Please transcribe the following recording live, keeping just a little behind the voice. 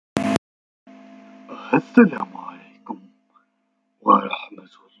السلام عليكم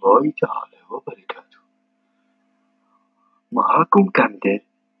ورحمة الله تعالى وبركاته. معكم كاندر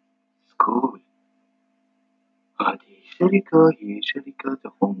سكول. هذه الشركة هي شركة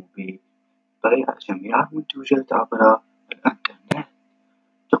تقوم ببيع جميع المنتوجات عبر الإنترنت.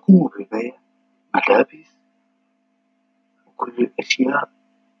 تقوم ببيع ملابس وكل الأشياء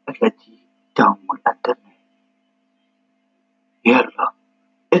التي تهم الإنترنت. يلا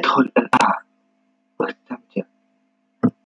ادخل الآن واستمتع